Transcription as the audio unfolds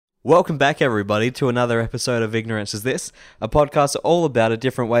Welcome back, everybody, to another episode of Ignorance Is This, a podcast all about a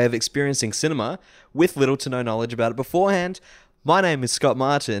different way of experiencing cinema with little to no knowledge about it beforehand. My name is Scott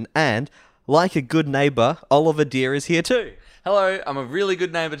Martin, and like a good neighbour, Oliver Deer is here too. Hello, I'm a really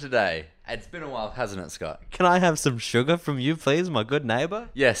good neighbour today. It's been a while, hasn't it, Scott? Can I have some sugar from you, please, my good neighbour?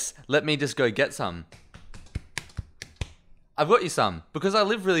 Yes, let me just go get some. I've got you some, because I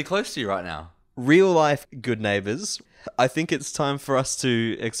live really close to you right now. Real life good neighbours, I think it's time for us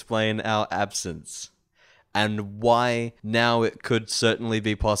to explain our absence and why now it could certainly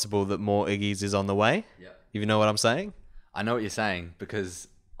be possible that more Iggy's is on the way. Yep. You know what I'm saying? I know what you're saying, because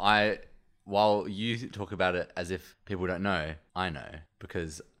while you talk about it as if people don't know, I know.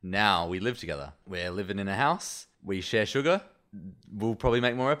 Because now we live together. We're living in a house. We share sugar. We'll probably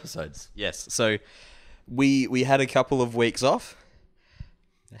make more episodes. Yes. So we had a couple of weeks off.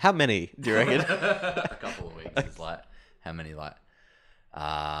 How many do you reckon? A couple of weeks is like, how many months?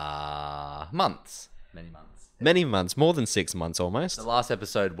 Many months. Many months, more than 6 months almost. The last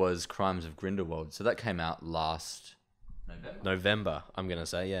episode was Crimes of Grindelwald, so that came out last November, I'm gonna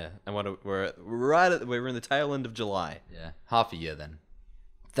say, yeah. And we're in the tail end of July. Yeah, half a year then.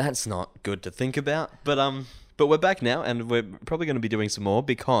 That's not good to think about, but we're back now, and we're probably going to be doing some more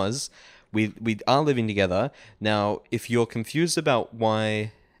because we are living together now. If you're confused about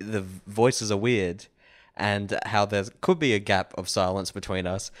why the voices are weird and how there could be a gap of silence between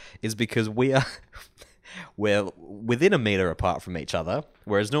us, is because we're within a meter apart from each other,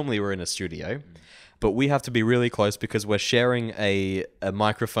 whereas normally we're in a studio. But we have to be really close because we're sharing a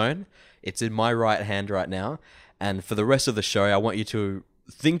microphone. It's in my right hand right now, and for the rest of the show, I want you to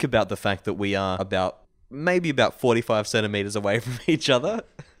think about the fact that we are maybe about 45 centimeters away from each other.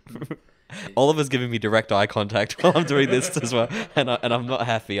 Oliver's giving me direct eye contact while I'm doing this as well, and I'm not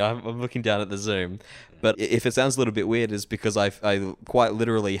happy. I'm looking down at the Zoom. But if it sounds a little bit weird, it's because I quite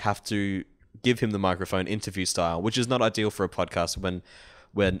literally have to give him the microphone interview style, which is not ideal for a podcast when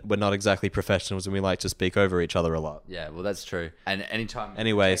we're not exactly professionals and we like to speak over each other a lot. Yeah, well, that's true. And anytime.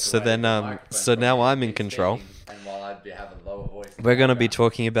 Anyway, so now I'm in control. And while I'd be having a lower voice, We're going to be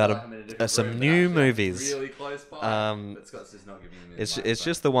talking about some new movies. Really close by. But Scott's just not giving me the It's microphone.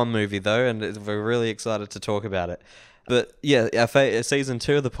 just the one movie though, and we're really excited to talk about it. But yeah, our season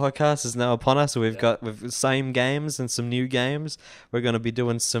 2 of the podcast is now upon us. We've got same games and some new games. We're going to be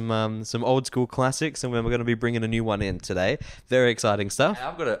doing some old school classics, and we're going to be bringing a new one in today. Very exciting stuff.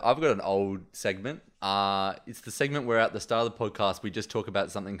 And I've got an old segment. It's the segment where at the start of the podcast we just talk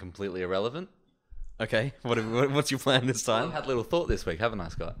about something completely irrelevant. Okay, what's your plan this time? I've had a little thought this week, haven't I,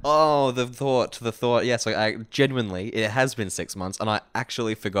 Scott? Oh, the thought. Yes, I genuinely, it has been 6 months, and I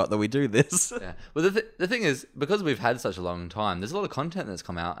actually forgot that we do this. Yeah. Well, the thing is, because we've had such a long time, there's a lot of content that's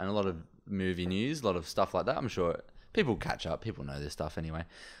come out and a lot of movie news, a lot of stuff like that. I'm sure people catch up. People know this stuff anyway.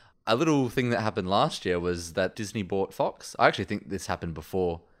 A little thing that happened last year was that Disney bought Fox. I actually think this happened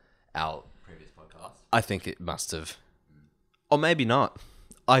before our previous podcast. I think it must have. Or maybe not.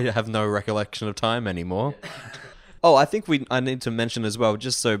 I have no recollection of time anymore. Oh, I think I need to mention as well,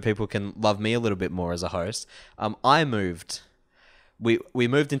 just so people can love me a little bit more as a host. I moved. We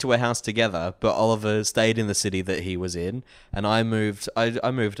moved into a house together, but Oliver stayed in the city that he was in, and I moved.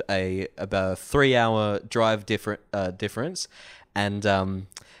 I moved about a 3-hour drive difference, and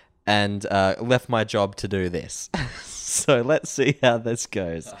left my job to do this. So let's see how this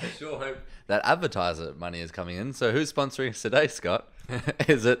goes. I sure hope that advertiser money is coming in. So who's sponsoring us today, Scott?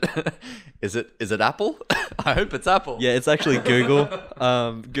 Is it Apple? I hope it's Apple. Yeah, it's actually Google.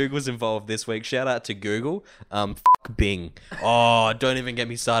 Google's involved this week. Shout out to Google. Fuck Bing. Oh, don't even get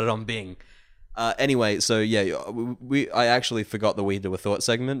me started on Bing. Anyway, so yeah, I actually forgot that we do a thought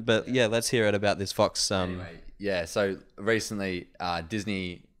segment, but yeah, let's hear it about this Fox. Anyway, yeah. So recently,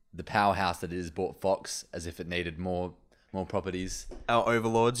 Disney, the powerhouse that is, bought Fox as if it needed more properties. Our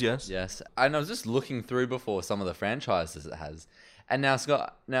overlords, yes. Yes, and I was just looking through before some of the franchises it has. And now,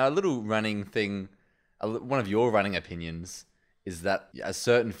 Scott, a little running thing, one of your running opinions is that a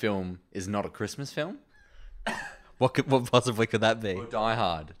certain film is not a Christmas film. What possibly could that be? Or Die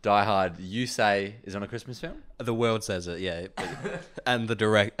Hard. Die Hard, you say, is not a Christmas film? The world says it, yeah. And the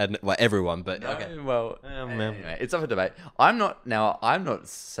direct, and like everyone, but No, okay. well, anyway, it's up for debate. I'm not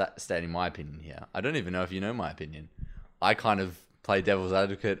stating my opinion here. I don't even know if you know my opinion. I kind of play devil's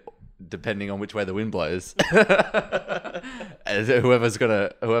advocate depending on which way the wind blows. As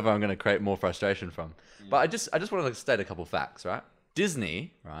whoever I'm gonna create more frustration from. But I just want to state a couple facts, right?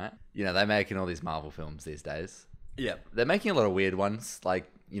 Disney, right? You know, they're making all these Marvel films these days. Yeah. They're making a lot of weird ones, like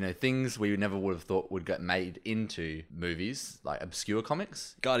things we never would have thought would get made into movies, like obscure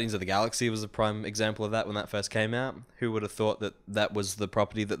comics. Guardians of the Galaxy was a prime example of that when that first came out. Who would have thought that that was the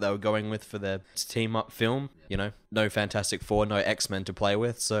property that they were going with for their team-up film? No Fantastic Four, no X-Men to play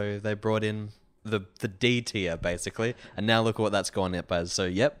with, so they brought in the D tier, basically. And now look at what that's gone up as. So,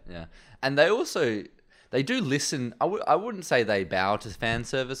 yep. Yeah. And they do listen. I wouldn't say they bow to fan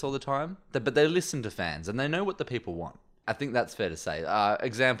service all the time, but they listen to fans and they know what the people want. I think that's fair to say.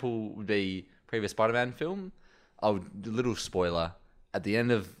 Example would be previous Spider-Man film. Little spoiler. At the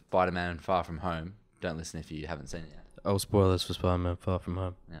end of Spider-Man Far From Home, don't listen if you haven't seen it yet. Oh, spoilers for Spider-Man Far From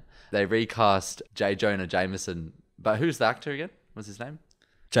Home. Yeah. They recast J. Jonah Jameson. But who's the actor again? What's his name?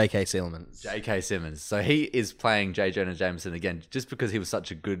 J.K. Simmons. J.K. Simmons. So he is playing J. Jonah Jameson again, just because he was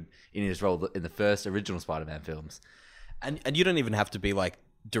such a good in his role in the first original Spider-Man films. And you don't even have to be like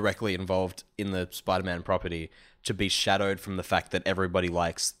directly involved in the Spider-Man property to be shadowed from the fact that everybody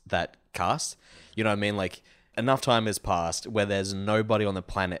likes that cast. You know what I mean? Like, enough time has passed where there's nobody on the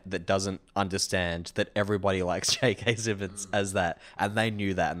planet that doesn't understand that everybody likes J.K. Simmons as that, and they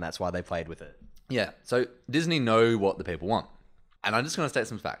knew that, and that's why they played with it. Yeah. So Disney know what the people want. And I'm just going to state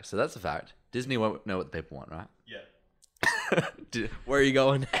some facts. So that's a fact. Disney won't know what the people want, right? Yeah. Where are you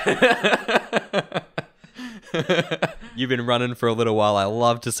going? You've been running for a little while. I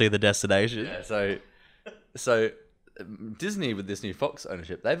love to see the destination. Yeah, so Disney, with this new Fox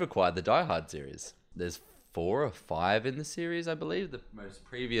ownership, they've acquired the Die Hard series. There's 4 or 5 in the series, I believe. The most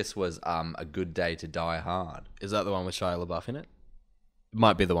previous was A Good Day to Die Hard. Is that the one with Shia LaBeouf in it? It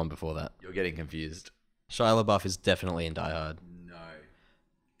might be the one before that. You're getting confused. Shia LaBeouf is definitely in Die Hard. No.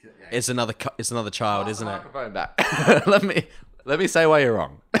 It's another child, isn't it? Microphone back. Let me say why you're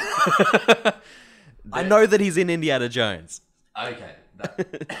wrong. I know that he's in Indiana Jones. Okay.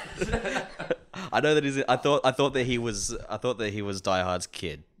 I know that he's. I thought that he was Die Hard's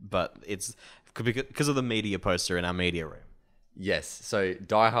kid, but it's because of the media poster in our media room. Yes. So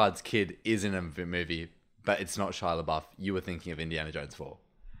Die Hard's kid is in a movie, but it's not Shia LaBeouf. You were thinking of Indiana Jones 4.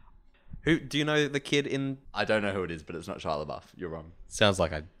 Who do you know the kid in? I don't know who it is, but it's not Shia LaBeouf. You're wrong. Sounds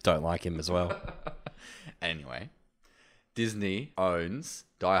like I don't like him as well. Anyway, Disney owns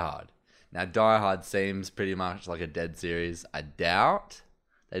Die Hard. Now, Die Hard seems pretty much like a dead series. I doubt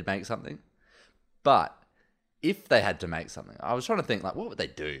they'd make something. But if they had to make something, I was trying to think, like, what would they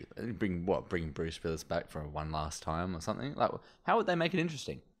do? Bring Bruce Willis back for one last time or something? Like, how would they make it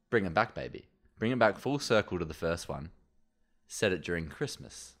interesting? Bring him back, baby. Bring him back full circle to the first one. Set it during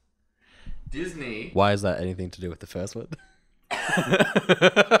Christmas. Disney. Why is that anything to do with the first one?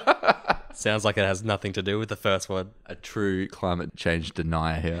 Sounds like it has nothing to do with the first one. A true climate change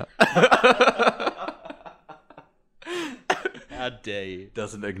denier here. How dare you?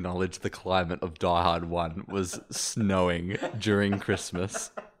 Doesn't acknowledge the climate of Die Hard 1 was snowing during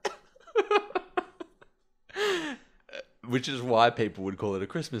Christmas. Which is why people would call it a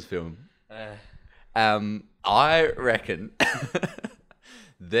Christmas film. I reckon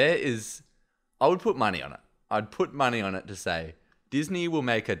I would put money on it. I'd put money on it to say Disney will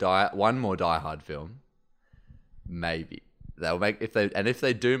make one more Die Hard film. Maybe they'll make if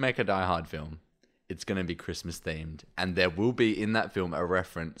they do make a Die Hard film, it's going to be Christmas themed, and there will be in that film a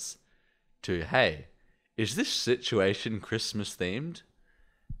reference to, hey, is this situation Christmas themed?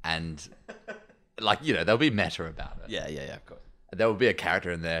 And there'll be meta about it. Yeah, of course. There will be a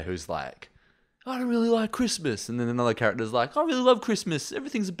character in there who's like, I don't really like Christmas. And then another character's like, I really love Christmas.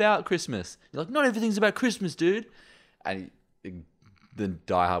 Everything's about Christmas. You're like, not everything's about Christmas, dude. And then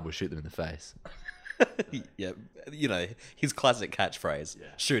Die Hard will shoot them in the face. Yeah, his classic catchphrase,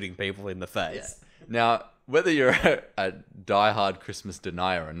 shooting people in the face. Yeah. Now, whether you're a Die Hard Christmas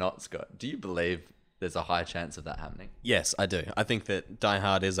denier or not, Scott, do you believe there's a high chance of that happening? Yes, I do. I think that Die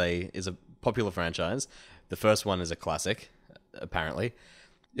Hard is a popular franchise. The first one is a classic, apparently.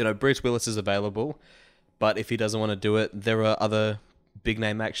 Bruce Willis is available, but if he doesn't want to do it, there are other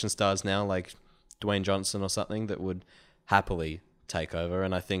big-name action stars now, like Dwayne Johnson or something, that would happily take over.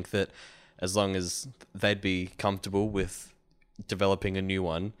 And I think that as long as they'd be comfortable with developing a new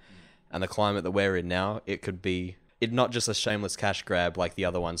one and the climate that we're in now, it could be not just a shameless cash grab like the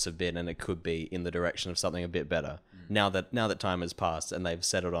other ones have been, and it could be in the direction of something a bit better. Now that time has passed and they've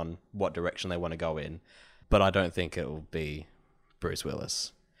settled on what direction they want to go in. But I don't think it will be Bruce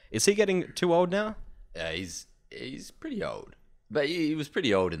Willis. Is he getting too old now? Yeah, he's pretty old. But he was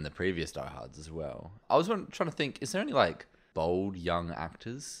pretty old in the previous Die Hards as well. I was trying to think, is there any bold young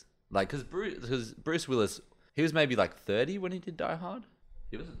actors? Because Bruce Willis, he was maybe 30 when he did Die Hard.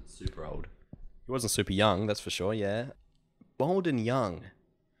 He wasn't super old. He wasn't super young, that's for sure, yeah. Bold and young.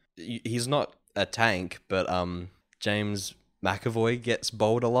 He's not a tank, but James McAvoy gets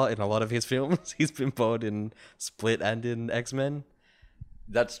bold a lot in a lot of his films. He's been bold in Split and in X-Men.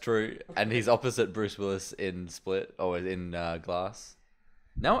 That's true. And he's opposite Bruce Willis in Split or in Glass.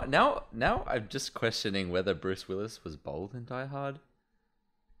 Now I'm just questioning whether Bruce Willis was bold in Die Hard.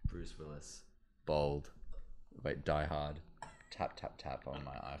 Bruce Willis. Bold. Wait, Die Hard. Tap, tap, tap on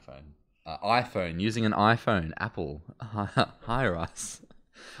my iPhone. iPhone. Using an iPhone. Apple. Hire us.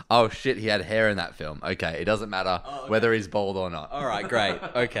 Oh, shit. He had hair in that film. Okay. It doesn't matter whether he's bold or not. All right, great.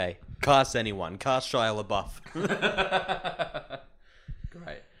 Okay. Cast anyone. Cast Shia LaBeouf.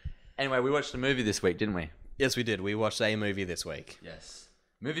 Great. Anyway, we watched a movie this week, didn't we? Yes, we did. We watched a movie this week. Yes.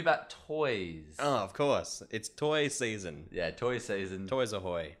 Movie about toys. Oh, of course. It's toy season. Yeah, toy season. Toys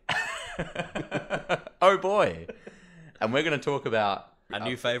ahoy. Oh, boy. And we're going to talk about... A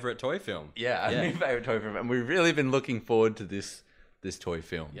new favourite toy film. Yeah, a new favourite toy film. And we've really been looking forward to this toy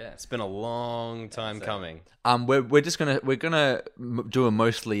film. Yeah, it's been a long time coming. We're just gonna do a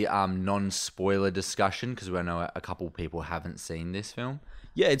mostly non-spoiler discussion because we know a couple people haven't seen this film.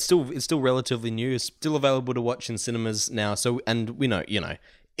 Yeah, it's still relatively new. It's still available to watch in cinemas now. So, and we know,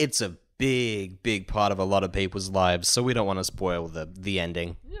 it's a big part of a lot of people's lives. So we don't want to spoil the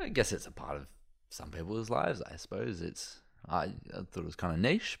ending. Yeah, I guess it's a part of some people's lives. I suppose I thought it was kind of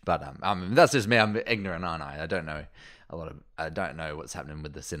niche, but that's just me. I'm ignorant, aren't I? I don't know what's happening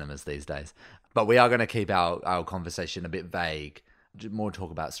with the cinemas these days. But we are going to keep our conversation a bit vague. More talk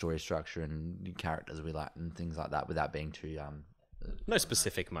about story structure and characters we like and things like that, without being too No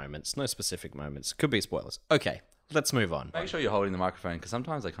specific moments. Could be spoilers. Okay, let's move on. Make sure you're holding the microphone because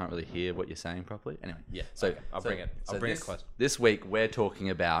sometimes I can't really hear what you're saying properly. Anyway, Yeah. So okay, I'll bring it close. This week we're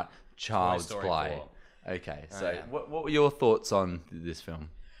talking about Child's Story Play. 4. Okay, so yeah. what were your thoughts on this film?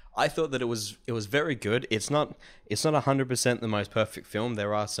 I thought that it was very good. It's not 100% the most perfect film.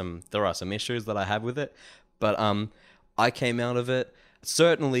 There are some issues that I have with it, but I came out of it.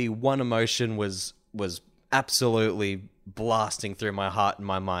 Certainly, one emotion was absolutely blasting through my heart and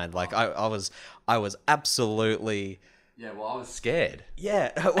my mind. Like I was absolutely. Yeah, well, I was scared.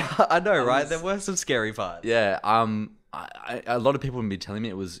 Yeah, I know, right? There were some scary parts. Yeah, a lot of people have been telling me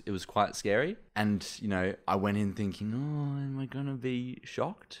it was quite scary, and I went in thinking, oh, am I gonna be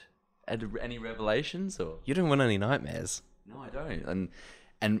shocked at any revelations or? You didn't want any nightmares. No, I don't.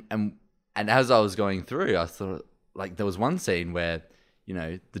 And as I was going through, I thought like there was one scene where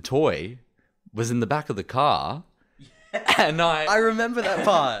the toy was in the back of the car, and I remember that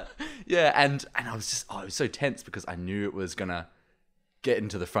part. yeah, and I was just I was so tense because I knew it was gonna get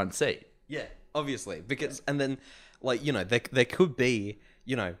into the front seat. Yeah, obviously, because and then there could be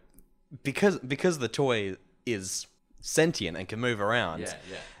because the toy is sentient and can move around. Yeah.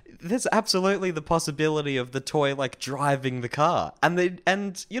 There's absolutely the possibility of the toy driving the car, and it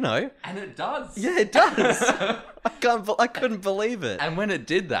does. Yeah, it does. I couldn't believe it. And when it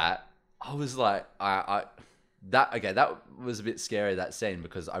did that, I was like, that was a bit scary, that scene,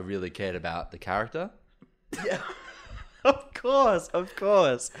 because I really cared about the character. Yeah. Of course.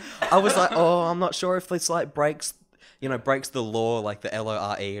 I was like, oh, I'm not sure if this breaks the law, like the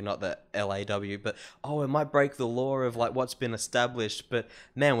LORE, not the LAW, but it might break the law of what's been established. But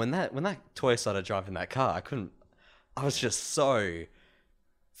man, when that toy started driving that car, I was just so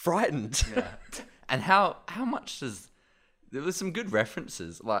frightened. Yeah. And how much there was some good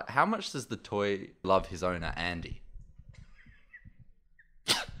references. Like, how much does the toy love his owner, Andy?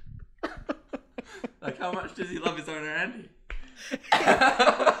 Like, how much does he love his owner, Andy?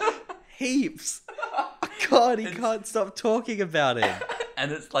 Heaps. God, he can't stop talking about him.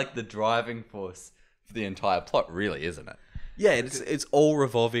 And it's like the driving force for the entire plot, really, isn't it? Yeah, it's all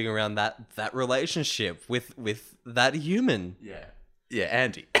revolving around that relationship with that human. Yeah,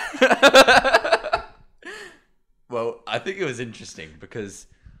 Andy. Well, I think it was interesting because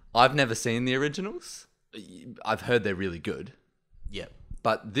I've never seen the originals. I've heard they're really good. Yeah.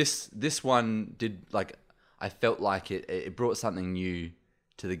 But this one did, I felt like it brought something new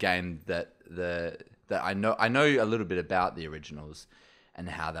to the game that I know a little bit about the originals and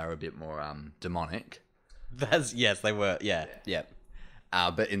how they were a bit more demonic. Yes, they were. Yeah.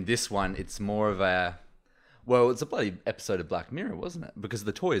 But in this one, it's more of it's a bloody episode of Black Mirror, wasn't it? Because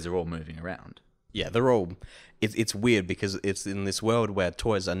the toys are all moving around. Yeah, they're all. It's weird because it's in this world where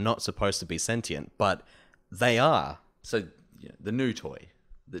toys are not supposed to be sentient, but they are. So the new toy.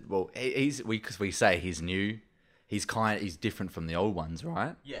 Because we say he's new. He's different from the old ones,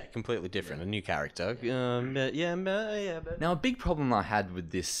 right? Yeah, completely different. A new character. But Now, a big problem I had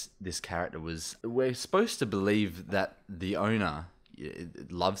with this character was we're supposed to believe that the owner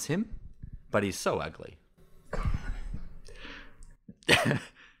loves him, but he's so ugly.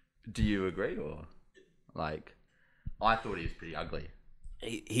 Do you agree, or I thought he was pretty ugly.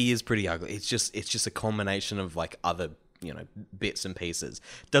 He is pretty ugly. It's just a combination of like other, you know, bits and pieces.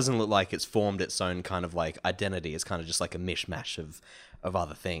 Doesn't look like it's formed its own kind of like identity. It's kind of just like a mishmash of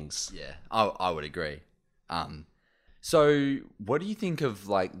other things. Yeah, I would agree. So what do you think of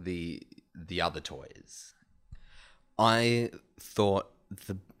like the other toys? I thought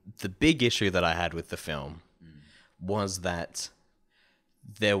the big issue that I had with the film was that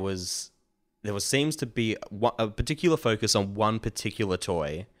there seems to be a particular focus on one particular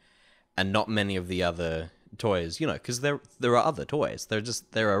toy, and not many of the other toys. You know, because there are other toys.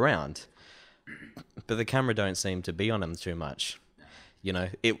 They're around, but the camera don't seem to be on them too much. You know,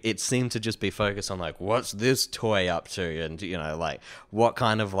 it seemed to just be focused on like, what's this toy up to, and you know, like what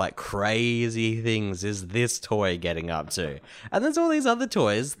kind of like crazy things is this toy getting up to? And there's all these other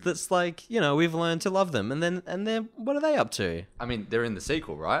toys that's like, you know, we've learned to love them, and they're what are they up to? I mean, they're in the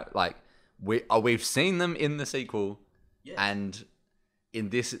sequel, right? Like we've seen them in the sequel, and in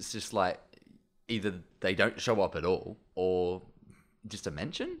this it's just like either they don't show up at all or just a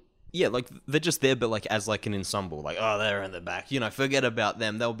mention. Yeah, like they're just there, but like as like an ensemble, like oh they're in the back, you know, forget about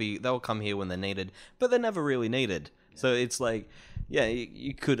them. They'll come here when they're needed, but they're never really needed. Yeah. So it's like, yeah,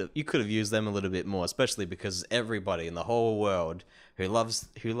 you could have used them a little bit more, especially because everybody in the whole world who loves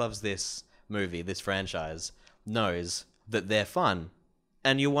this movie, this franchise, knows that they're fun,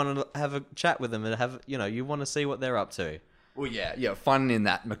 and you want to have a chat with them and have, you know, you want to see what they're up to. Well, yeah, fun in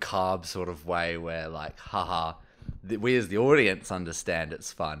that macabre sort of way where like, haha, we as the audience understand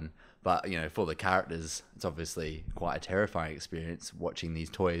it's fun. But, you know, for the characters, it's obviously quite a terrifying experience watching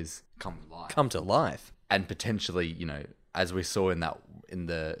these toys come to life. And potentially, you know, as we saw in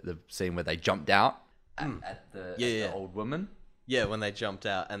the scene where they jumped out at the old woman. Yeah, when they jumped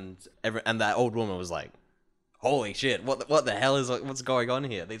out and that old woman was like, holy shit, what the hell is what's going on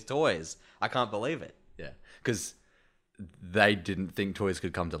here? These toys. I can't believe it. Yeah, because they didn't think toys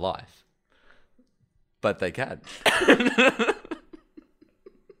could come to life. But they can.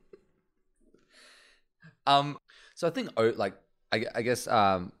 So I think, like, I guess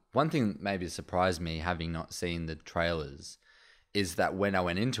one thing maybe surprised me, having not seen the trailers, is that when I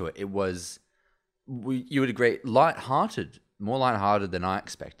went into it, it was, you would agree, lighthearted, more lighthearted than I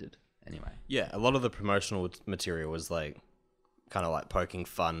expected. Anyway, yeah, a lot of the promotional material was like, kind of like poking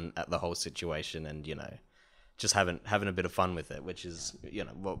fun at the whole situation, and you know, just having a bit of fun with it, which is, you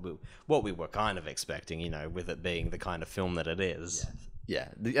know, what we were kind of expecting, you know, with it being the kind of film that it is. Yeah,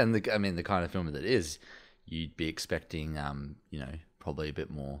 and the kind of film that it is. You'd be expecting, you know, probably a bit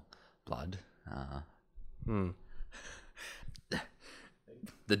more blood.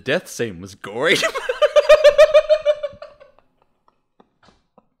 The death scene was gory.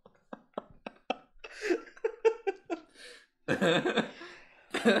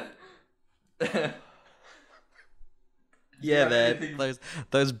 Yeah, man.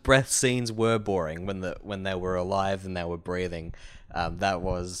 Those breath scenes were boring when they were alive and they were breathing. That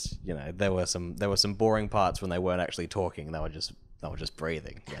was, you know, there were some boring parts when they weren't actually talking. They were just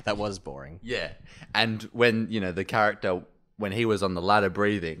breathing. Yeah, that was boring. Yeah, and when, you know, the character, when he was on the ladder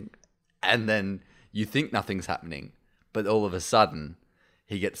breathing, and then you think nothing's happening, but all of a sudden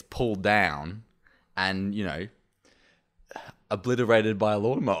he gets pulled down, and, you know, obliterated by a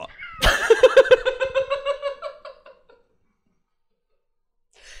lawnmower.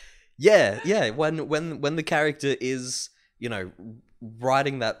 Yeah. When the character is, you know,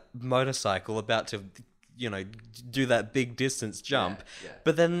 riding that motorcycle, about to, you know, do that big distance jump,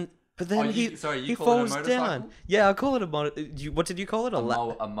 but then he falls down. Yeah, I call it a motor. What did you call it? A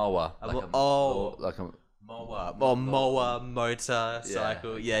mower. Mower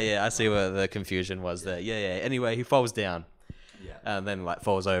motorcycle. Yeah. I see where the confusion was there. Yeah. Anyway, he falls down. Yeah. And then like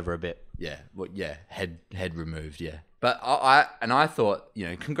falls over a bit. Yeah. Well, yeah. Head removed. Yeah. But I thought, you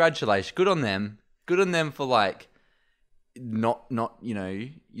know, congratulations, good on them for like not, you know,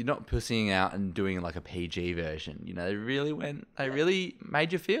 you're not pussying out and doing like a PG version. You know, they really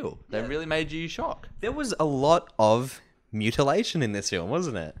made you feel. They really made you shock. There was a lot of mutilation in this film,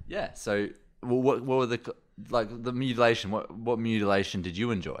 wasn't it? Yeah. So what were the mutilation? What mutilation did you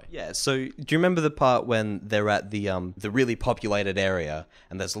enjoy? Yeah. So do you remember the part when they're at the really populated area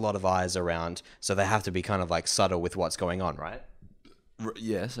and there's a lot of eyes around, so they have to be kind of like subtle with what's going on, right?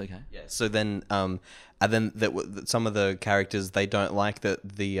 Yes. Okay. Yeah. So then, and then some of the characters, they don't like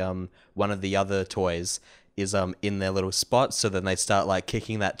that the one of the other toys is in their little spot, so then they start like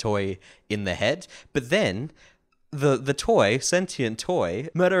kicking that toy in the head, but then. The toy, sentient toy,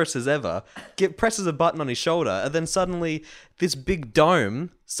 murderous as ever, presses a button on his shoulder, and then suddenly this big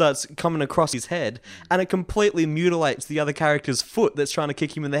dome starts coming across his head, and it completely mutilates the other character's foot that's trying to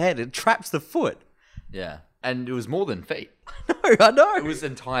kick him in the head. It traps the foot. Yeah. And it was more than feet. No, I know. It was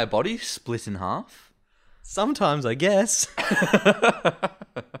entire body split in half. Sometimes, I guess.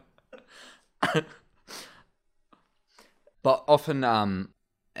 But often,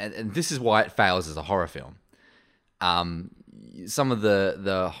 and this is why it fails as a horror film. Some of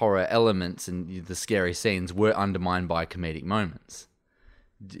the horror elements and the scary scenes were undermined by comedic moments.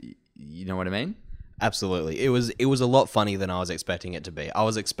 You know what I mean? Absolutely. It was a lot funnier than I was expecting it to be. I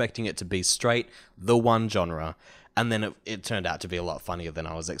was expecting it to be straight the one genre, and then it turned out to be a lot funnier than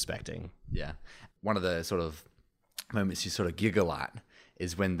I was expecting. Yeah. One of the sort of moments you sort of giggle at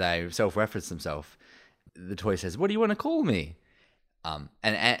is when they self-reference themselves. The toy says, "What do you want to call me?" And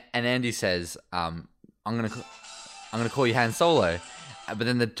Andy says, "I'm gonna call you Han Solo," but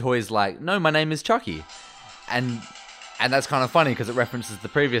then the toy's like, "No, my name is Chucky," and that's kind of funny because it references the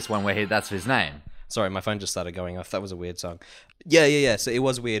previous one where that's his name. Sorry, my phone just started going off. That was a weird song. Yeah. So it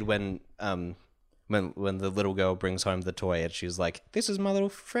was weird when the little girl brings home the toy and she's like, "This is my little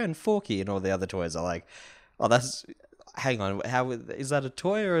friend Forky," and all the other toys are like, "Oh, that's." Hang on, how is that a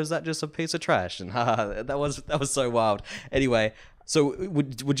toy or is that just a piece of trash? And that was so wild. Anyway, so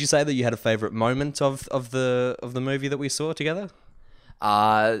would you say that you had a favorite moment of the movie that we saw together?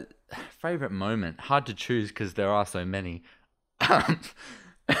 Favorite moment, hard to choose because there are so many.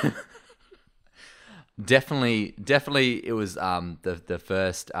 Definitely, it was the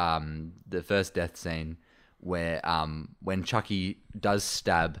first death scene where when Chucky does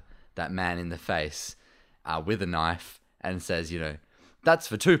stab that man in the face with a knife and says, "That's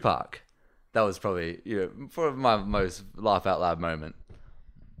for Tupac." That was probably for my most laugh out loud moment.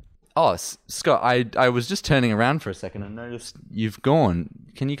 Oh, Scott, I was just turning around for a second and noticed you've gone.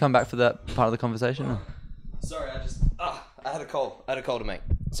 Can you come back for that part of the conversation? Sorry, I had a call. I had a call to make.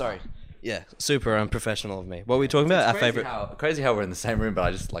 Sorry. Yeah, super unprofessional of me. What were we talking about? Our favorite. Crazy how we're in the same room, but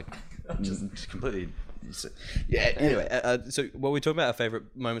I just just completely. Yeah. Anyway, so what were we talking about? Our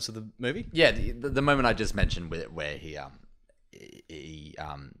favorite moments of the movie? Yeah, the moment I just mentioned where he got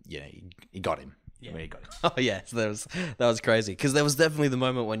him. Yeah. Where he got him. Oh yeah, so that was crazy because there was definitely the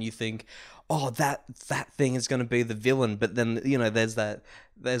moment when you think, "Oh, that thing is going to be the villain," but then there's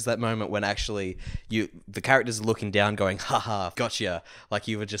that moment when actually the characters are looking down, going, "Haha, gotcha!" Like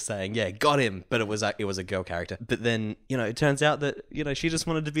you were just saying, "Yeah, got him," but it was a girl character. But then it turns out that she just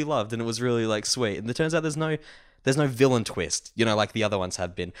wanted to be loved, and it was really like sweet. And it turns out there's no villain twist, like the other ones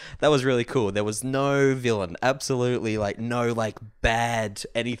had been. That was really cool. There was no villain, absolutely no bad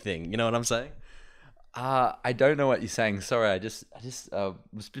anything. You know what I'm saying? I don't know what you're saying. Sorry, I just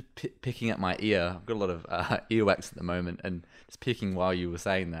was picking at my ear. I've got a lot of earwax at the moment, and just picking while you were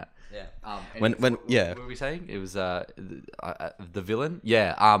saying that. Yeah. What were we saying? It was the villain.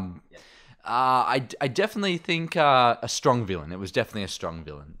 Yeah. I definitely think a strong villain. It was definitely a strong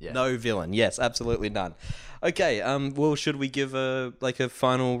villain. Yeah. No villain. Yes, absolutely none. Okay. Well, should we give a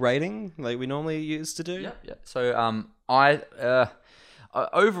final rating like we normally used to do? Yeah. So I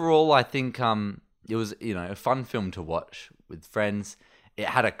overall I think it was a fun film to watch with friends. It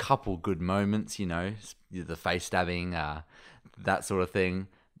had a couple good moments, the face stabbing, that sort of thing.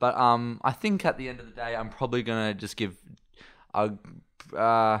 But I think at the end of the day, I'm probably gonna just give I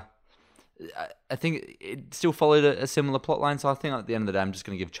think it still followed a similar plotline, so I think at the end of the day, I'm just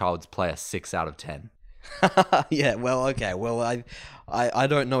going to give Child's Play a 6 out of 10. Yeah, well, okay. Well, I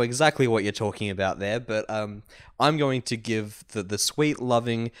don't know exactly what you're talking about there, but I'm going to give the sweet,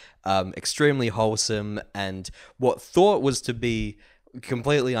 loving, extremely wholesome, and what thought was to be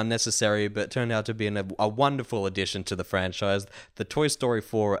completely unnecessary, but turned out to be a wonderful addition to the franchise. The Toy Story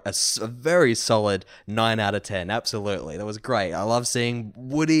 4, a very solid 9 out of 10. Absolutely. That was great. I love seeing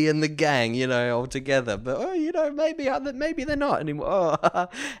Woody and the gang, all together. But, maybe they're not anymore. Oh.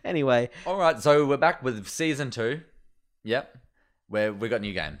 Anyway. All right, so we're back with Season 2. Yep. Where we got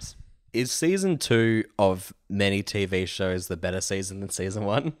new games. Is Season 2 of many TV shows the better season than Season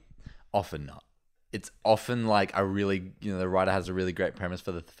 1? Often not. It's often like a really, the writer has a really great premise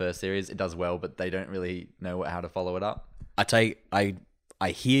for the first series. It does well, but they don't really know how to follow it up. I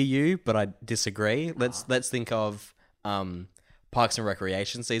hear you, but I disagree. Let's think of Parks and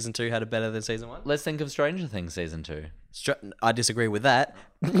Recreation Season 2 had it better than Season 1. Let's think of Stranger Things Season 2. I disagree with that.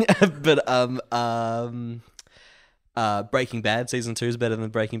 But Breaking Bad Season 2 is better than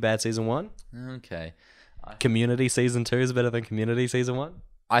Breaking Bad Season 1. Okay. Community Season 2 is better than Community Season 1.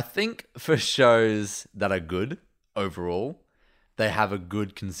 I think for shows that are good overall, they have a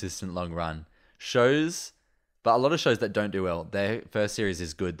good, consistent long run. But a lot of shows that don't do well, their first series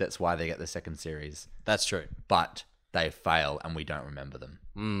is good. That's why they get the second series. That's true. But they fail and we don't remember them.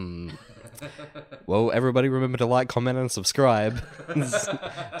 Well, everybody remember to like, comment, and subscribe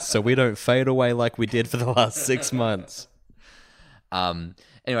so we don't fade away like we did for the last 6 months.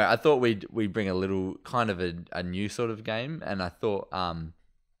 Anyway, I thought we'd bring a little kind of a new sort of game, and I thought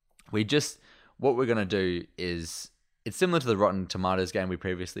what we're gonna do is it's similar to the Rotten Tomatoes game we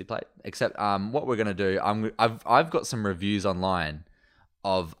previously played, except what we're gonna do I've got some reviews online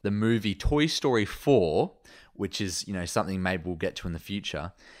of the movie Toy Story 4, which is something maybe we'll get to in the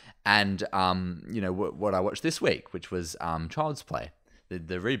future, and what I watched this week, which was Child's Play,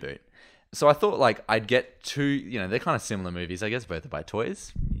 the reboot. So I thought I'd get two, they're kind of similar movies, I guess, both are by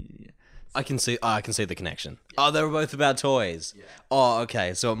toys. I can see the connection. Yeah. Oh, they were both about toys. Yeah. Oh,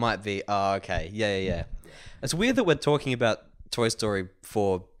 okay. So it might be. Oh, okay. Yeah. It's weird that we're talking about Toy Story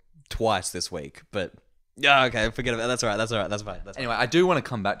 4 twice this week, but yeah, okay. Forget about it. That's all right. That's fine. Anyway, I do want to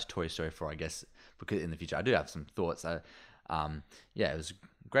come back to Toy Story 4, I guess, because in the future I do have some thoughts. It was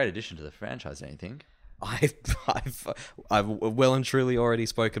a great addition to the franchise, don't you think? I've well and truly already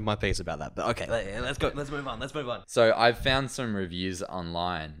spoken my piece about that. But okay, let's go. Let's move on. So I've found some reviews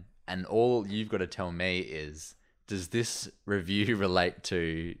online, and all you've got to tell me is, does this review relate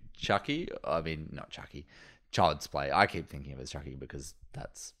to Chucky? I mean, not Chucky, Child's Play. I keep thinking of it as Chucky because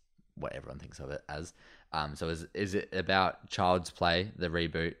that's what everyone thinks of it as. So is it about Child's Play, the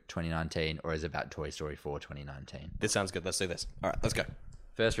reboot 2019, or is it about Toy Story 4 2019? This sounds good. Let's do this. All right, let's go.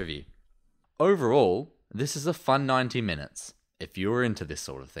 First review. Overall, this is a fun 90 minutes if you're into this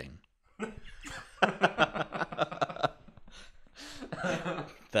sort of thing.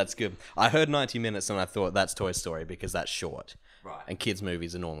 That's good. I heard 90 minutes and I thought that's Toy Story because that's short. Right. And kids'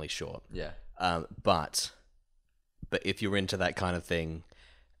 movies are normally short. Yeah. But if you're into that kind of thing,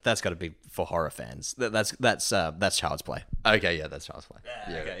 that's got to be for horror fans. That's Child's Play. Okay, yeah, that's Child's Play.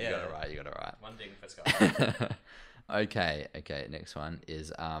 Yeah, okay, you got it right. One ding for Scott. Okay, next one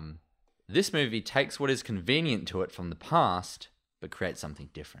is this movie takes what is convenient to it from the past but creates something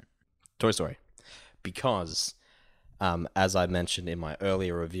different. Toy Story. Because as I mentioned in my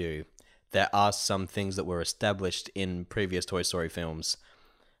earlier review, there are some things that were established in previous Toy Story films.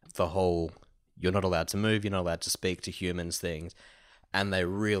 The whole you're not allowed to move, you're not allowed to speak to humans things, and they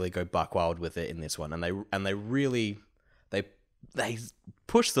really go buck wild with it in this one, and they really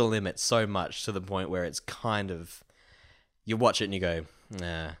push the limit so much to the point where it's kind of, you watch it and you go,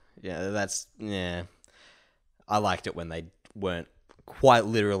 yeah. I liked it when they weren't quite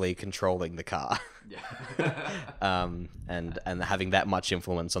literally controlling the car. Yeah. and having that much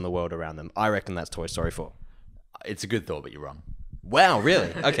influence on the world around them. I reckon that's Toy Story 4. It's a good thought, but you're wrong. Wow,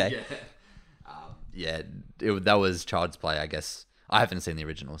 really? Okay. That was Child's Play, I guess. I haven't seen the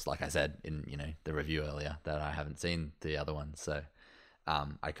originals, like I said in the review earlier, that I haven't seen the other ones, so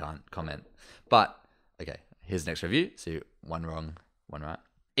I can't comment. But okay, here's the next review. So one wrong, one right.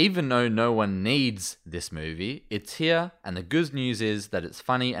 Even though no one needs this movie, it's here, and the good news is that it's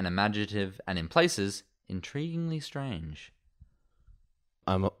funny and imaginative, and in places intriguingly strange.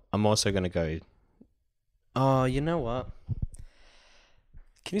 I'm also gonna go. Oh, you know what?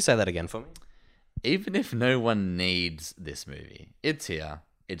 Can you say that again for me? Even if no one needs this movie, it's here.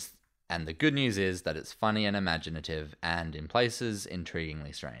 And the good news is that it's funny and imaginative, and in places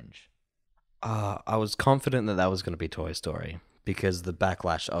intriguingly strange. I was confident that was going to be Toy Story because the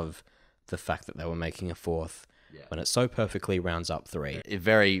backlash of the fact that they were making a fourth, when it so perfectly rounds up 3. A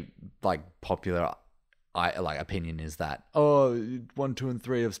very popular opinion is that 1, 2, and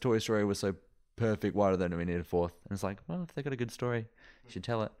 3 of Toy Story was so perfect. Why do they need a fourth? And it's well, if they got a good story, you should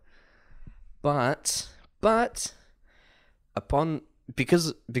tell it. But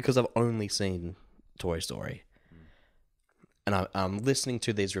because I've only seen Toy Story, and I'm listening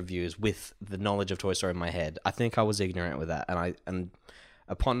to these reviews with the knowledge of Toy Story in my head, I think I was ignorant with that, and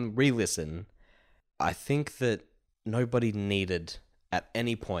upon re-listen, I think that nobody needed at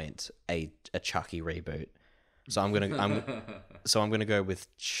any point a Chucky reboot. So I'm gonna go with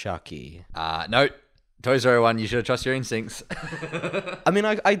Chucky. No. Toy Story 1, you should trust your instincts. I mean,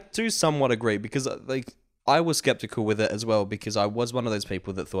 I do somewhat agree because I was skeptical with it as well because I was one of those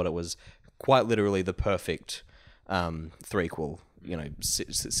people that thought it was quite literally the perfect threequel,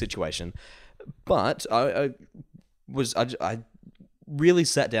 situation. But I really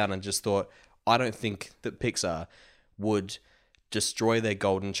sat down and just thought, I don't think that Pixar would destroy their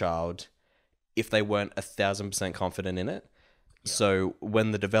golden child if they weren't 1,000% confident in it. Yeah. So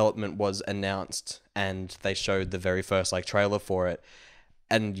when the development was announced and they showed the very first trailer for it,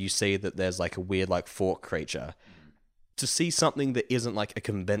 and you see that there's a weird fork creature, to see something that isn't a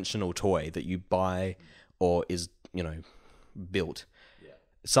conventional toy that you buy or is built,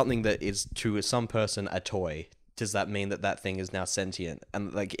 something that is to some person a toy, does that mean that that thing is now sentient?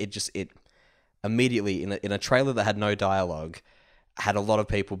 And like it immediately in a trailer that had no dialogue had a lot of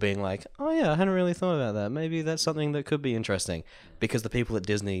people being like, oh yeah, I hadn't really thought about that. Maybe that's something that could be interesting, because the people at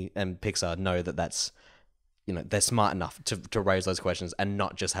Disney and Pixar know that that's, they're smart enough to raise those questions and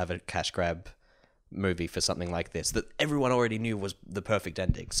not just have a cash grab movie for something like this that everyone already knew was the perfect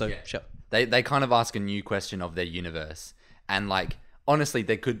ending. So sure. They kind of ask a new question of their universe, and like honestly,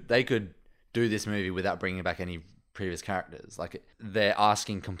 they could do this movie without bringing back any previous characters. Like they're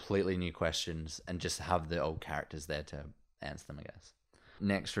asking completely new questions and just have the old characters there to answer them, I guess.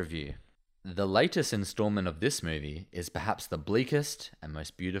 Next review. The latest installment of this movie is perhaps the bleakest and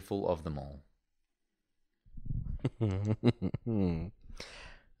most beautiful of them all.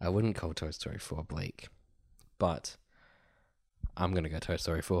 I wouldn't call Toy Story 4 bleak, but I'm going to go Toy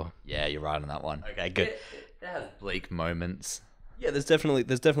Story 4. Yeah, you're right on that one. Okay, good. It has bleak moments. Yeah, there's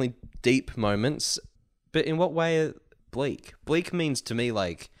definitely deep moments, but in what way are bleak? Bleak means to me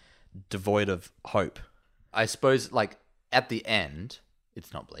like devoid of hope. I suppose like at the end,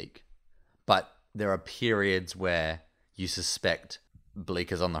 it's not bleak, but there are periods where you suspect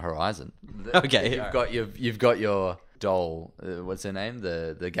bleak is on the horizon. Okay, you've got your doll. What's her name?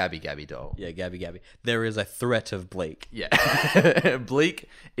 The Gabby doll. Yeah, Gabby. There is a threat of bleak. Yeah, bleak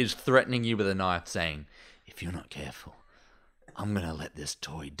is threatening you with a knife, saying, "If you're not careful, I'm gonna let this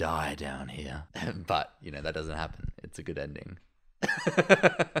toy die down here." But that doesn't happen. It's a good ending. Is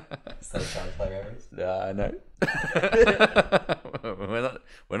that a Child's Play reference? No.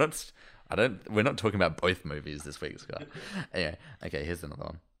 We're not talking about both movies this week, Scott. Anyway, okay, here's another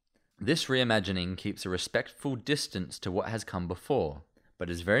one. This reimagining keeps a respectful distance to what has come before, but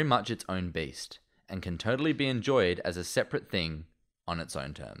is very much its own beast, and can totally be enjoyed as a separate thing on its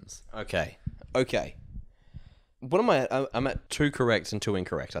own terms. Okay. What am I at? I'm at 2 correct and 2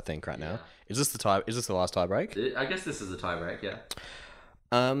 incorrect, I think, right now. Is this the last tie break? I guess this is a tie break, yeah.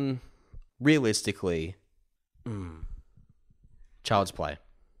 Realistically, Child's Play.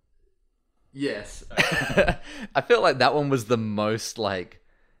 Yes. I feel like that one was the most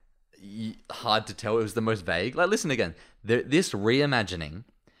hard to tell. It was the most vague. Like, listen again. This reimagining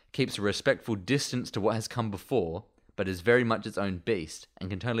keeps a respectful distance to what has come before, but is very much its own beast and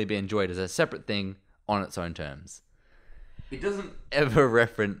can totally be enjoyed as a separate thing on its own terms. It doesn't ever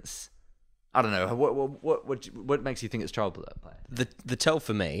reference. I don't know. What makes you think it's Child's Play? The tell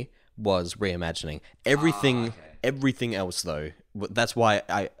for me was reimagining everything else though. That's why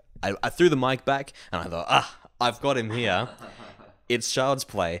I threw the mic back and I thought, I've got him here. It's Child's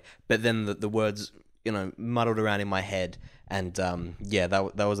Play, but then the words muddled around in my head, and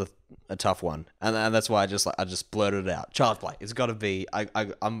that was a tough one, and that's why I just blurted it out. Child's Play. It's got to be.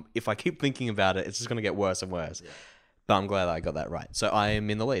 I'm if I keep thinking about it, it's just gonna get worse and worse. Yeah. But I'm glad that I got that right. So I am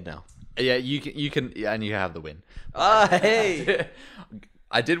in the lead now. Yeah, you can, and you have the win. Hey!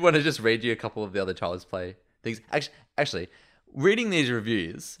 I did want to just read you a couple of the other Child's Play things. Actually, reading these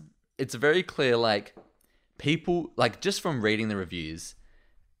reviews, it's very clear. Like people, just from reading the reviews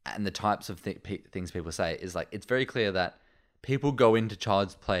and the types of things people say, is like it's very clear that people go into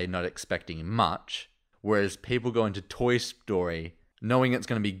Child's Play not expecting much, whereas people go into Toy Story knowing it's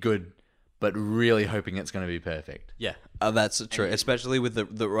going to be good, but really hoping it's going to be perfect. Yeah, that's true. Especially with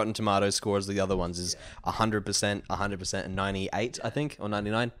the Rotten Tomatoes scores, the other ones is 100%, 100%, and 98, I think, or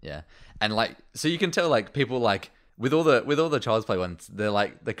 99. Yeah, and so you can tell people with all the Child's Play ones,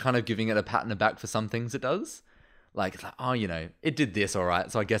 they're kind of giving it a pat on the back for some things it does. Oh, it did this all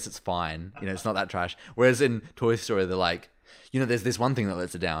right, so I guess it's fine. It's not that trash. Whereas in Toy Story, they're like, there's this one thing that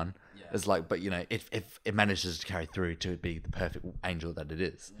lets it down. Yeah. It's but if it manages to carry through to be the perfect angel that it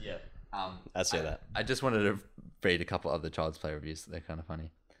is. Yeah. I'd say that. I just wanted to read a couple other Child's Play reviews. They're kind of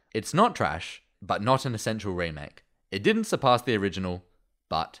funny. It's not trash, but not an essential remake. It didn't surpass the original,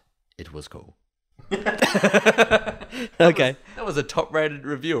 but it was cool. Okay. That was a top-rated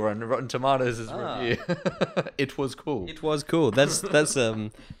reviewer on Rotten Tomatoes' review. It was cool. It was cool. That's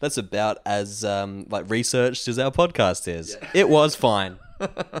about as researched as our podcast is. Yeah. It was fine.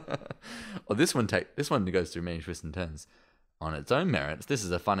 Well, this one goes through many twists and turns. On its own merits, this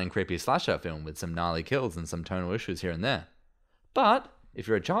is a fun and creepy slasher film with some gnarly kills and some tonal issues here and there. But if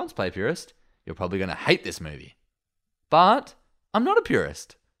you're a Child's Play purist, you're probably going to hate this movie. But I'm not a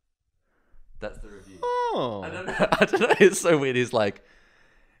purist. That's the review. Oh. I don't know. It's so weird. He's like,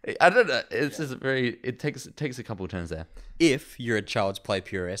 I don't know. It's just it takes a couple of turns there. If you're a Child's Play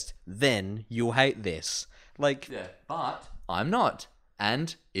purist, then you'll hate this. Yeah, but I'm not,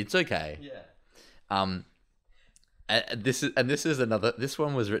 and it's okay. Yeah. This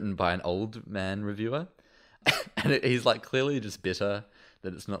one was written by an old man reviewer, and he's clearly just bitter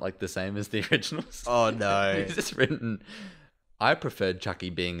that it's not like the same as the originals. Oh no. He's just written, I preferred Chucky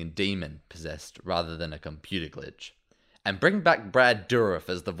being a demon possessed rather than a computer glitch. And bring back Brad Dourif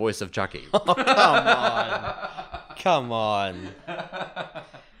as the voice of Chucky. Oh, come on. Come on.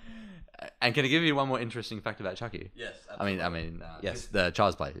 And can I give you one more interesting fact about Chucky? Yes. Yes, the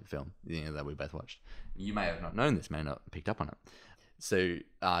Child's Play film that we both watched. You may have not known this, may have not picked up on it. So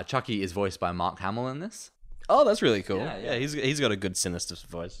Chucky is voiced by Mark Hamill in this. Oh, that's really cool. Yeah. He's got a good sinister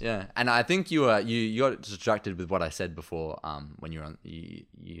voice. Yeah, and I think you got distracted with what I said before when you were on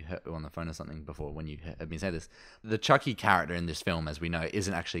the phone or something before when you heard me say this. The Chucky character in this film, as we know,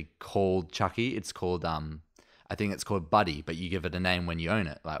 isn't actually called Chucky. It's called I think it's called Buddy, but you give it a name when you own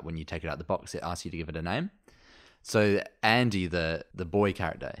it. Like when you take it out of the box, it asks you to give it a name. So Andy, the boy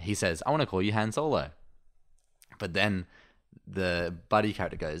character, he says, "I want to call you Han Solo," but then the Buddy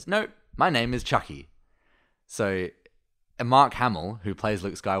character goes, "No, my name is Chucky." So Mark Hamill, who plays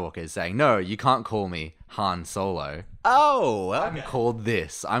Luke Skywalker, is saying, "No, you can't call me Han Solo. Oh, okay. I'm called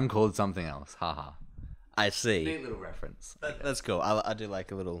this. I'm called something else." Haha. I see. Neat little reference. That's cool. I do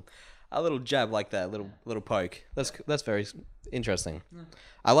like a little jab like that, little poke. That's very interesting.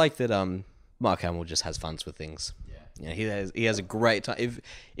 I like that. Mark Hamill just has fun with things. Yeah, he has a great time.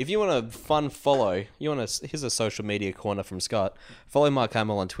 If you want a fun follow, here's a social media corner from Scott. Follow Mark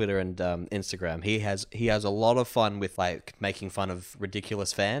Hamill on Twitter and Instagram. He has a lot of fun with like making fun of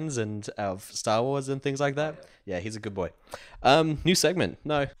ridiculous fans and of Star Wars and things like that. Yeah, he's a good boy. New segment.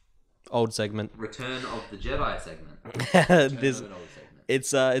 No, old segment. Return of the Jedi segment.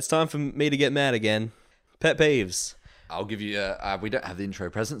 It's time for me to get mad again. Pet peeves. I'll give you. We don't have the intro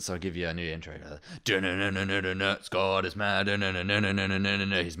present, so I'll give you a new intro. Scott is mad.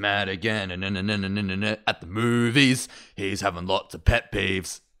 He's mad again. At the movies, he's having lots of pet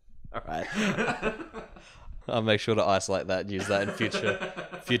peeves. All right. I'll make sure to isolate that and use that in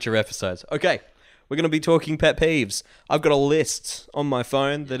future episodes. Okay, we're going to be talking pet peeves. I've got a list on my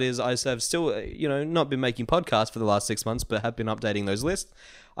phone that is, I have still, not been making podcasts for the last 6 months, but have been updating those lists.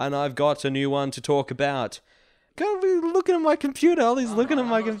 And I've got a new one to talk about. Gotta be looking at my computer. Ollie's looking at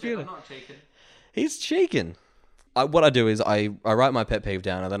my computer. I'm not cheeking. He's cheeking. What I do is I write my pet peeve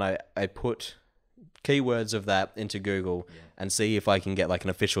down and then I put keywords of that into Google and see if I can get like an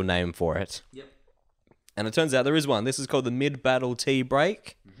official name for it. Yep. And it turns out there is one. This is called the mid-battle tea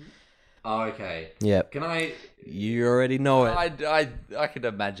break. Mm-hmm. Oh, okay. Yep. Can I... You already know it. I could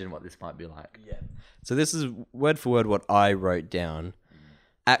imagine what this might be like. Yeah. So this is word for word what I wrote down.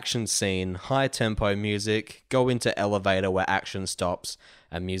 Action scene, high tempo music, go into elevator where action stops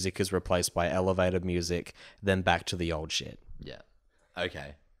and music is replaced by elevator music, then back to the old shit. Yeah.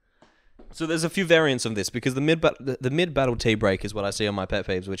 Okay. So there's a few variants of this because the mid-battle tea break is what I see on my pet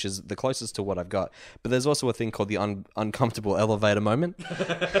peeves, which is the closest to what I've got. But there's also a thing called the uncomfortable elevator moment,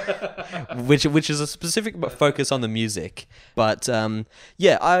 which is a specific focus on the music. But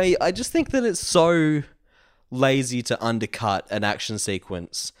I just think that it's so lazy to undercut an action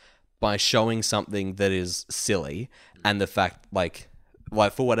sequence by showing something that is silly, and the fact like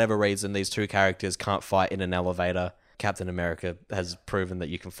for whatever reason these two characters can't fight in an elevator. Captain America has proven that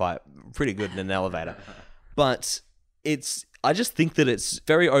you can fight pretty good in an elevator, but I just think that it's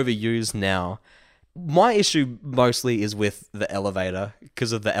very overused now. My issue mostly is with the elevator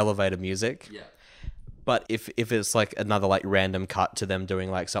because of the elevator music. Yeah. But if it's like another like random cut to them doing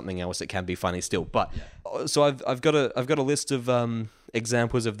like something else, it can be funny still. But so I've got a list of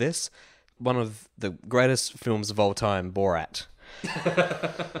examples of this. One of the greatest films of all time, Borat.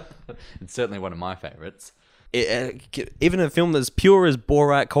 It's certainly one of my favorites. Even a film as pure as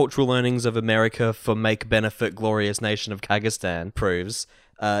Borat, Cultural Learnings of America for Make Benefit Glorious Nation of Kazakhstan proves.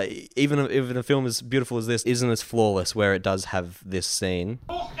 Even a film as beautiful as this isn't as flawless where it does have this scene.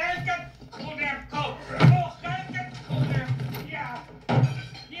 Oh,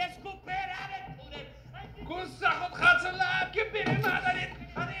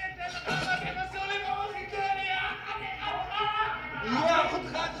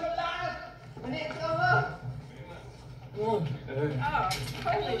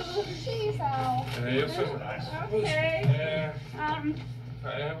 holy sheesh, Al. Heel zo nice. Okay.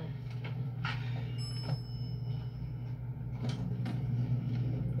 Ja.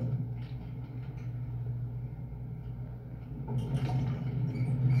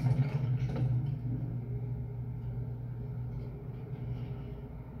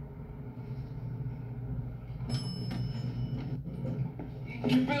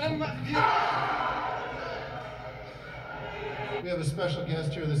 We have a special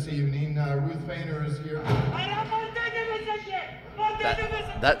guest here this evening. Ruth Fainer is here.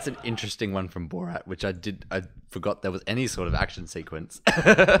 That's an interesting one from Borat, which I forgot there was any sort of action sequence.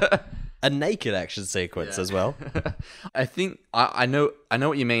 A naked action sequence as well. I think I know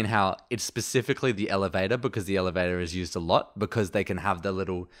what you mean. How it's specifically the elevator, because the elevator is used a lot because they can have the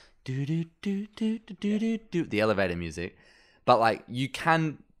little do do do do do do do the elevator music. But like you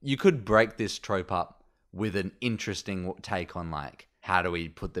could break this trope up with an interesting take on like how do we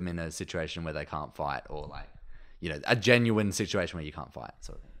put them in a situation where they can't fight, or like a genuine situation where you can't fight.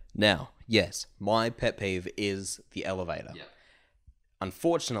 Sort of thing. Now, yes, my pet peeve is the elevator. Yeah.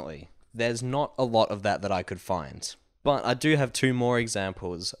 Unfortunately, there's not a lot of that I could find. But I do have 2 more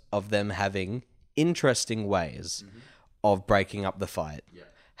examples of them having interesting ways of breaking up the fight. Yeah.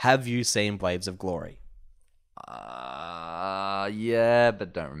 Have you seen Blades of Glory? Yeah,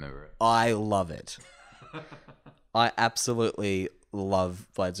 but don't remember it. I love it. I absolutely love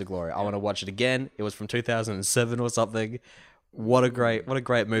Blades of Glory. I want to watch it again. It was from 2007 or something. What a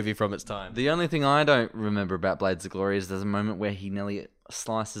great movie from its time. The only thing I don't remember about Blades of Glory is there's a moment where he nearly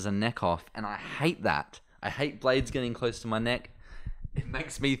slices a neck off, and I hate that. I hate blades getting close to my neck. It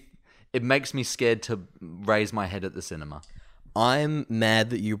makes me scared to raise my head at the cinema. I'm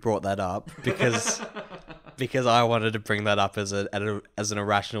mad that you brought that up because I wanted to bring that up as an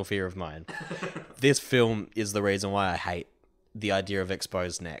irrational fear of mine. This film is the reason why I hate the idea of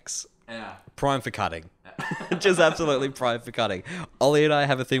exposed necks. Yeah. Prime for cutting. Just absolutely prime for cutting. Ollie and I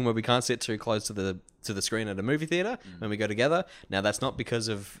have a thing where we can't sit too close to the screen at a movie theater when we go together. Now that's not because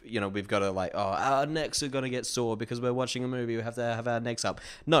of we've got to our necks are gonna get sore because we're watching a movie. We have to have our necks up.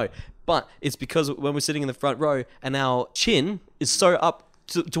 No, but it's because when we're sitting in the front row and our chin is so up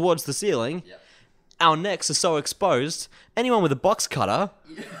towards the ceiling, our necks are so exposed. Anyone with a box cutter,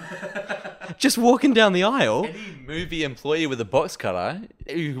 just walking down the aisle. Any movie employee with a box cutter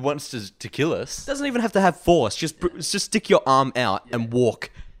who wants to kill us. Doesn't even have to have force. Just stick your arm out and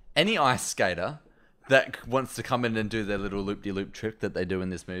walk. Any ice skater that wants to come in and do their little loop-de-loop trick that they do in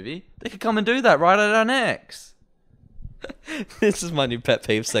this movie, they could come and do that right at our necks. This is my new pet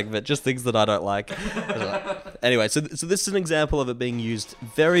peeve segment. Just things that I don't like. Anyway, so this is an example of it being used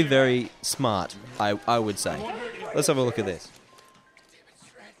very, very smart, I would say. Let's have a look at this.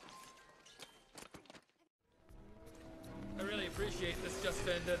 I really appreciate this,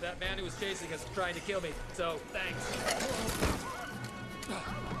 Justin. That man who was chasing us trying to kill me, so thanks.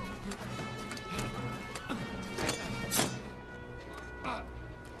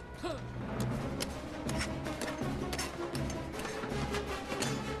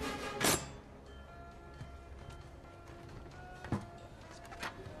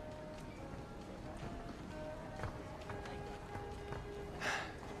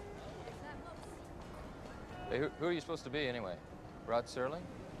 Hey, who are you supposed to be, anyway? Rod Serling?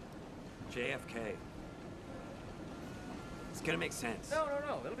 JFK. It's gonna make sense. No,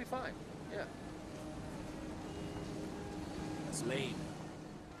 it'll be fine. Yeah. It's late.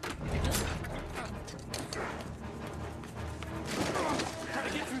 How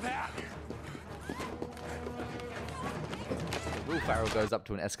to get through that? Will Ferrell goes up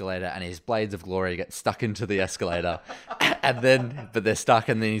to an escalator and his Blades of Glory get stuck into the escalator. But they're stuck,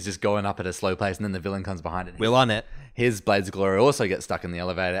 and then he's just going up at a slow pace, and then the villain comes behind it. Will Arnett. His Blades of Glory also get stuck in the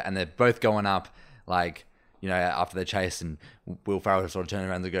elevator, and they're both going up, after the chase, and Will Ferrell sort of turns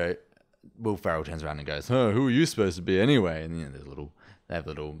around and goes, "Oh, who are you supposed to be anyway?" And they have a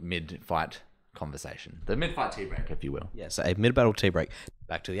little mid-fight conversation. The mid-fight tea break, if you will. Yes, a mid-battle tea break.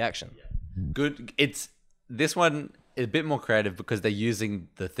 Back to the action. Good. This one is a bit more creative because they're using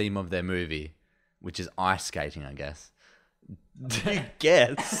the theme of their movie, which is ice skating, I guess. You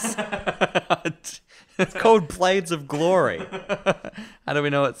guess. It's called Blades of Glory. How do we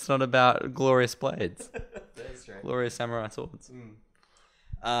know it's not about glorious blades? That's right. Glorious samurai swords.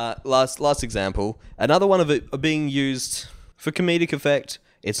 Last example. Another one of it being used for comedic effect.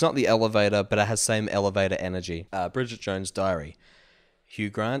 It's not the elevator, but it has same elevator energy. Bridget Jones' Diary. Hugh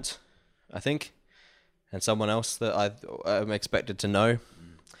Grant, I think, and someone else that I'm expected to know.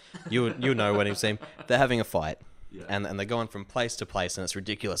 You know when you've seen. They're having a fight. Yeah. And they're going from place to place, and it's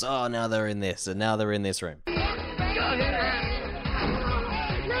ridiculous. Oh, now they're in this, and now they're in this room.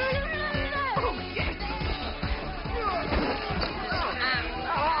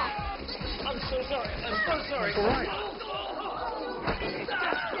 Sorry.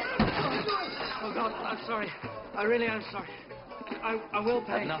 Oh, God, I'm sorry. I really am sorry. I will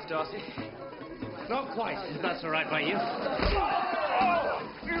pay. Enough, Darcy. Not quite, if that's all right by you.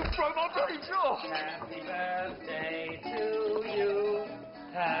 You broke my dreams! Happy birthday to you.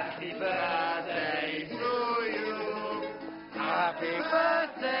 Happy birthday to you. Happy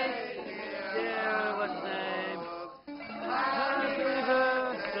birthday, dear, what's name? Happy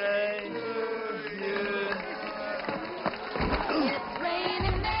birthday.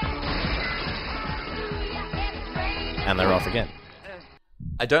 and they're off again.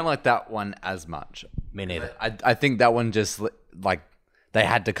 I don't like that one as much. Me neither. I think that one just like they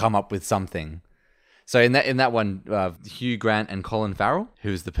had to come up with something. So in that one, Hugh Grant and Colin Farrell,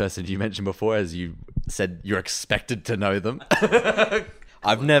 who's the person you mentioned before, as you said, you're expected to know them.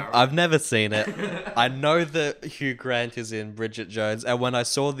 I've never seen it. I know that Hugh Grant is in Bridget Jones, and when I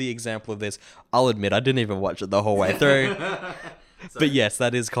saw the example of this, I'll admit I didn't even watch it the whole way through. But yes,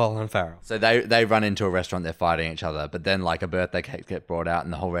 that is Colin Farrell. So they run into a restaurant, they're fighting each other, but then like a birthday cake gets brought out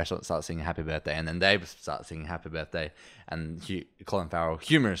and the whole restaurant starts singing happy birthday, and then they start singing happy birthday, and Colin Farrell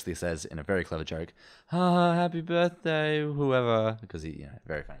humorously says in a very clever joke, happy birthday, whoever, because he,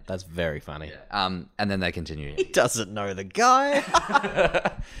 very funny. That's very funny. Yeah. And then they continue. He doesn't know the guy.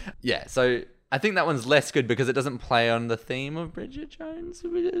 Yeah, so I think that one's less good because it doesn't play on the theme of Bridget Jones.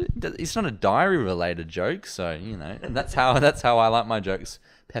 It's not a diary-related joke, so, and that's how I like my jokes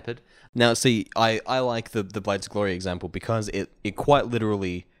peppered. Now, see, I like the Blades of Glory example because it quite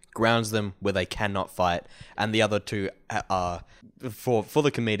literally grounds them where they cannot fight, and the other two are for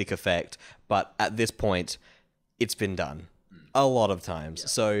the comedic effect, but at this point, it's been done a lot of times. Yeah.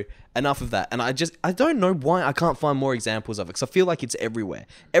 So enough of that. And I don't know why I can't find more examples of it, because I feel like it's everywhere.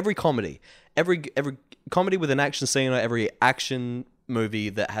 Every comedy with an action scene, or every action movie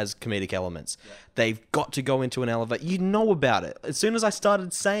that has comedic elements, they've got to go into an elevator. You know about it. As soon as I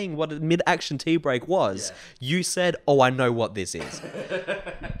started saying what a mid-action tea break was, you said, "Oh, I know what this is."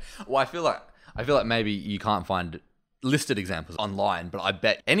 Well, I feel like maybe you can't find listed examples online, but I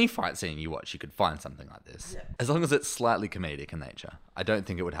bet any fight scene you watch, you could find something like this. Yeah. As long as it's slightly comedic in nature. I don't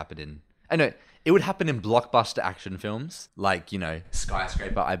think it would happen in... I know, it would happen in blockbuster action films. Like,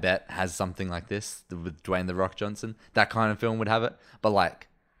 Skyscraper, I bet, has something like this with Dwayne "The Rock" Johnson. That kind of film would have it. But, like,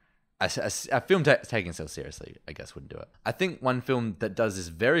 a film taken so seriously, I guess, wouldn't do it. I think one film that does this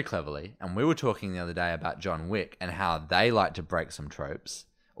very cleverly, and we were talking the other day about John Wick and how they like to break some tropes,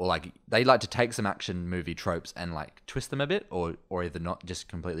 or like they like to take some action movie tropes and like twist them a bit, or either not, just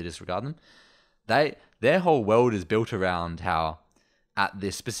completely disregard them. Their whole world is built around how at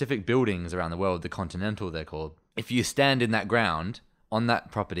the specific buildings around the world, the Continental they're called, if you stand in that ground on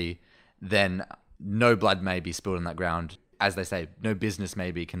that property, then no blood may be spilled on that ground. As they say, no business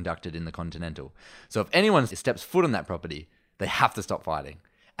may be conducted in the Continental. So if anyone steps foot on that property, they have to stop fighting.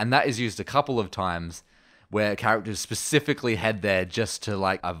 And that is used a couple of times where characters specifically head there just to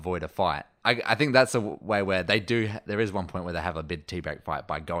like avoid a fight. I think that's a way where there is one point where they have a big tea break fight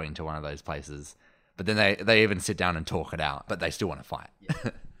by going to one of those places, but then they even sit down and talk it out, but they still want to fight.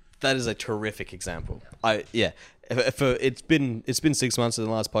 Yeah. That is a terrific example. It's been 6 months since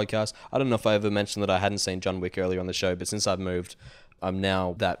the last podcast. I don't know if I ever mentioned that I hadn't seen John Wick earlier on the show, but since I've moved, I'm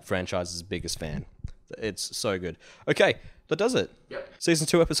now that franchise's biggest fan. It's so good. Okay, that does it. Yep. Season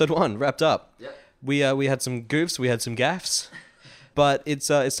 2, episode 1, wrapped up. Yep. We had some goofs, we had some gaffes, but it's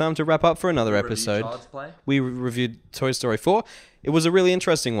time to wrap up for another episode. Child's Play. We reviewed Toy Story 4. It was a really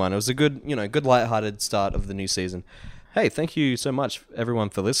interesting one. It was a good lighthearted start of the new season. Hey, thank you so much, everyone,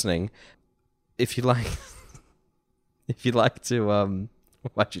 for listening. If you'd like to,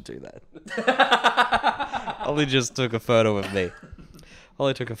 why'd you do that? Ollie just took a photo of me.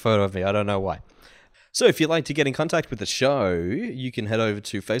 I don't know why. So if you'd like to get in contact with the show, you can head over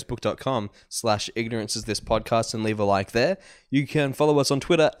to facebook.com/ignoranceisthispodcast and leave a like there. You can follow us on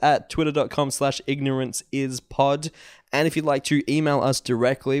Twitter at twitter.com/ignoranceispod. And if you'd like to email us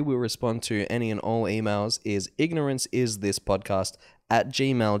directly, we'll respond to any and all emails, is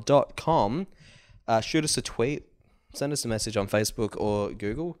ignoranceisthispodcast@gmail.com. Shoot us a tweet, send us a message on Facebook or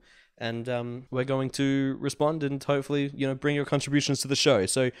Google, and we're going to respond and hopefully, bring your contributions to the show.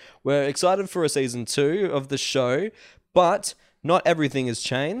 So we're excited for a season 2 of the show, but not everything has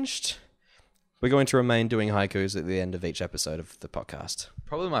changed. We're going to remain doing haikus at the end of each episode of the podcast.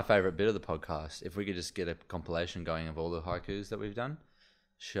 Probably my favorite bit of the podcast. If we could just get a compilation going of all the haikus that we've done,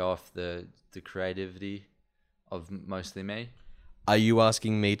 show off the creativity of mostly me. Are you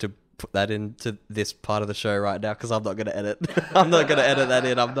asking me to put that into this part of the show right now? Because I'm not going to edit. I'm not going to edit that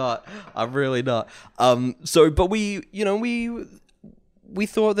in. I'm not. I'm really not. But we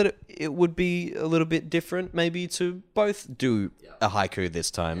thought that it would be a little bit different, maybe, to both do a haiku this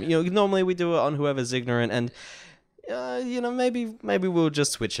time. Normally we do it on whoever's ignorant, and maybe we'll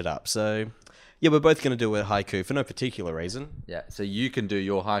just switch it up. So yeah, we're both going to do a haiku for no particular reason. Yeah. So you can do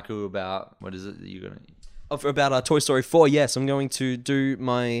your haiku about, what is it that you're going to? About Toy Story 4, yes. I'm going to do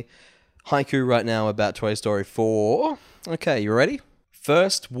my haiku right now about Toy Story 4. Okay, you ready?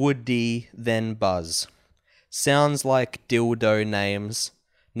 First Woody, then Buzz. Sounds like dildo names.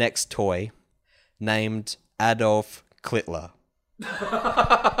 Next toy. Named Adolf Klittler.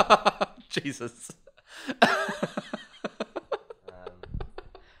 Jesus.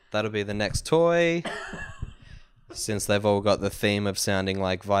 That'll be the next toy. Since they've all got the theme of sounding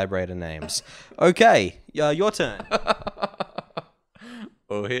like vibrator names. Okay, your turn.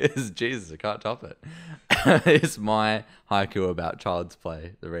 Well, here's Jesus. I can't top it. It's my haiku about Child's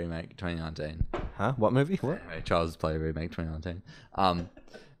Play, the remake 2019. Huh? What movie? What? Anyway, Child's Play remake 2019.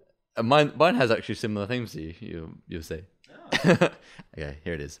 Mine has actually similar themes to you. You'll see. Okay,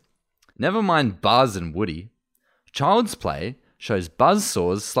 here it is. Never mind Buzz and Woody. Child's Play shows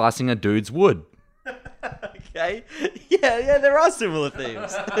buzzsaws slicing a dude's wood. Okay. Yeah, there are similar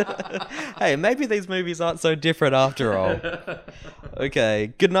themes. Hey, maybe these movies aren't so different after all.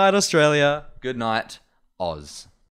 Okay. Good night, Australia. Good night, Oz.